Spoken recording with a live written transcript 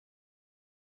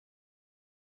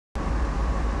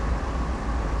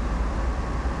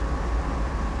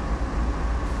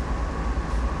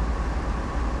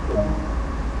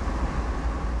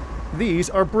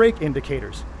These are brake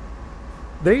indicators.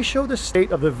 They show the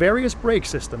state of the various brake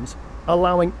systems,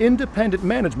 allowing independent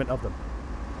management of them.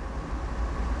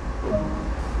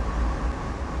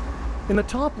 In the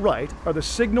top right are the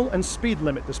signal and speed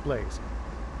limit displays.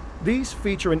 These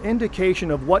feature an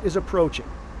indication of what is approaching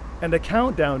and a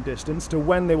countdown distance to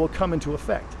when they will come into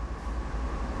effect.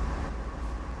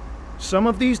 Some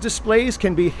of these displays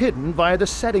can be hidden via the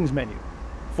settings menu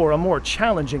for a more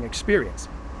challenging experience.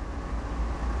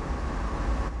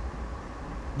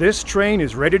 This train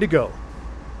is ready to go.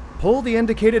 Pull the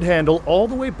indicated handle all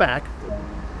the way back .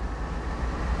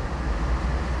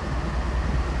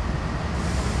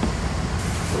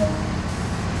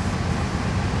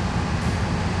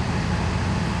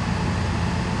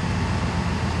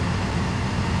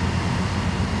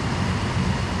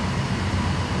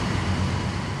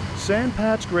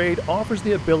 Sandpatch Grade offers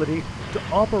the ability to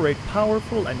operate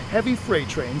powerful and heavy freight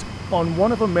trains on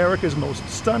one of America's most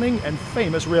stunning and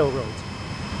famous railroads.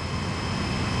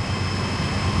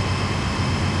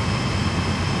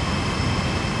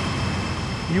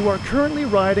 You are currently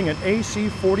riding an AC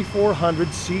 4400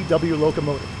 CW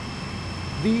locomotive.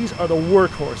 These are the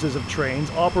workhorses of trains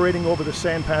operating over the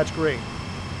Sandpatch Grade,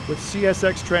 with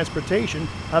CSX Transportation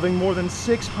having more than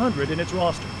 600 in its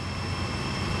roster.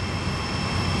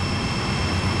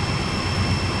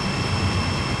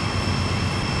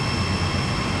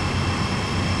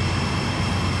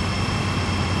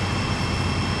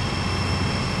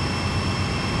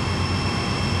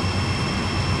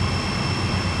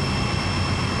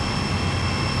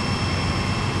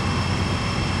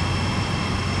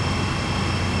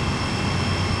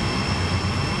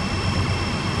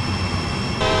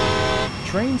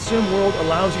 Train Sim World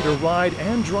allows you to ride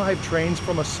and drive trains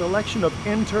from a selection of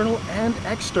internal and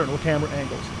external camera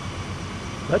angles.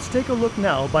 Let's take a look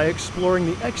now by exploring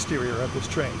the exterior of this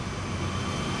train.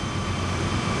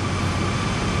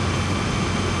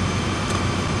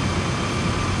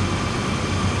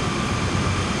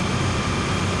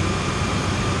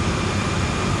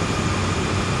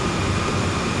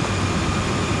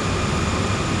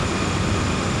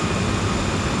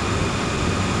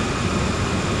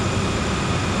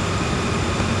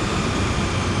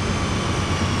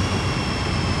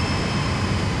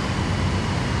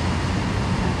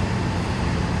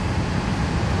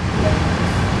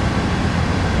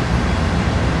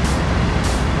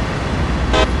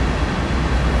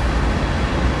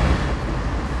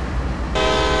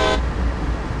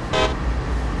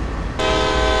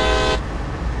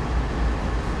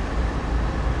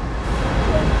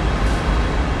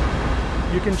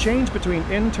 You can change between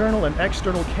internal and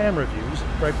external camera views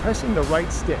by pressing the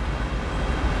right stick.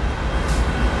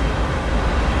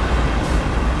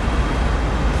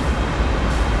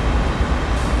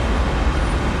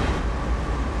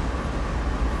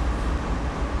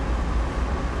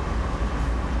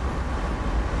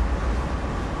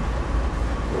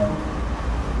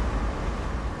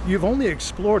 You've only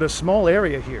explored a small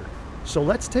area here, so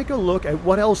let's take a look at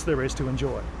what else there is to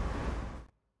enjoy.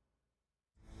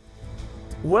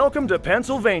 Welcome to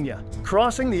Pennsylvania.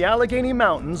 Crossing the Allegheny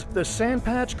Mountains, the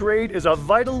Sandpatch Grade is a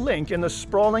vital link in the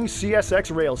sprawling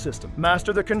CSX rail system.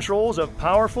 Master the controls of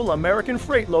powerful American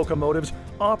freight locomotives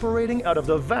operating out of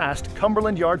the vast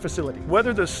Cumberland Yard facility.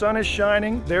 Whether the sun is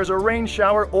shining, there's a rain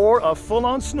shower, or a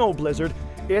full-on snow blizzard,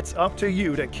 it's up to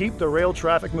you to keep the rail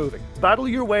traffic moving. Battle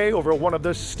your way over one of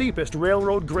the steepest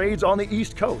railroad grades on the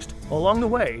East Coast. Along the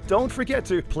way, don't forget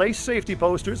to place safety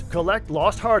posters, collect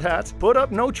lost hard hats, put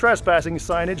up no trespassing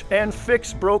signage, and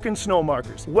fix broken snow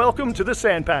markers. Welcome to the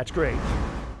Sandpatch Grade.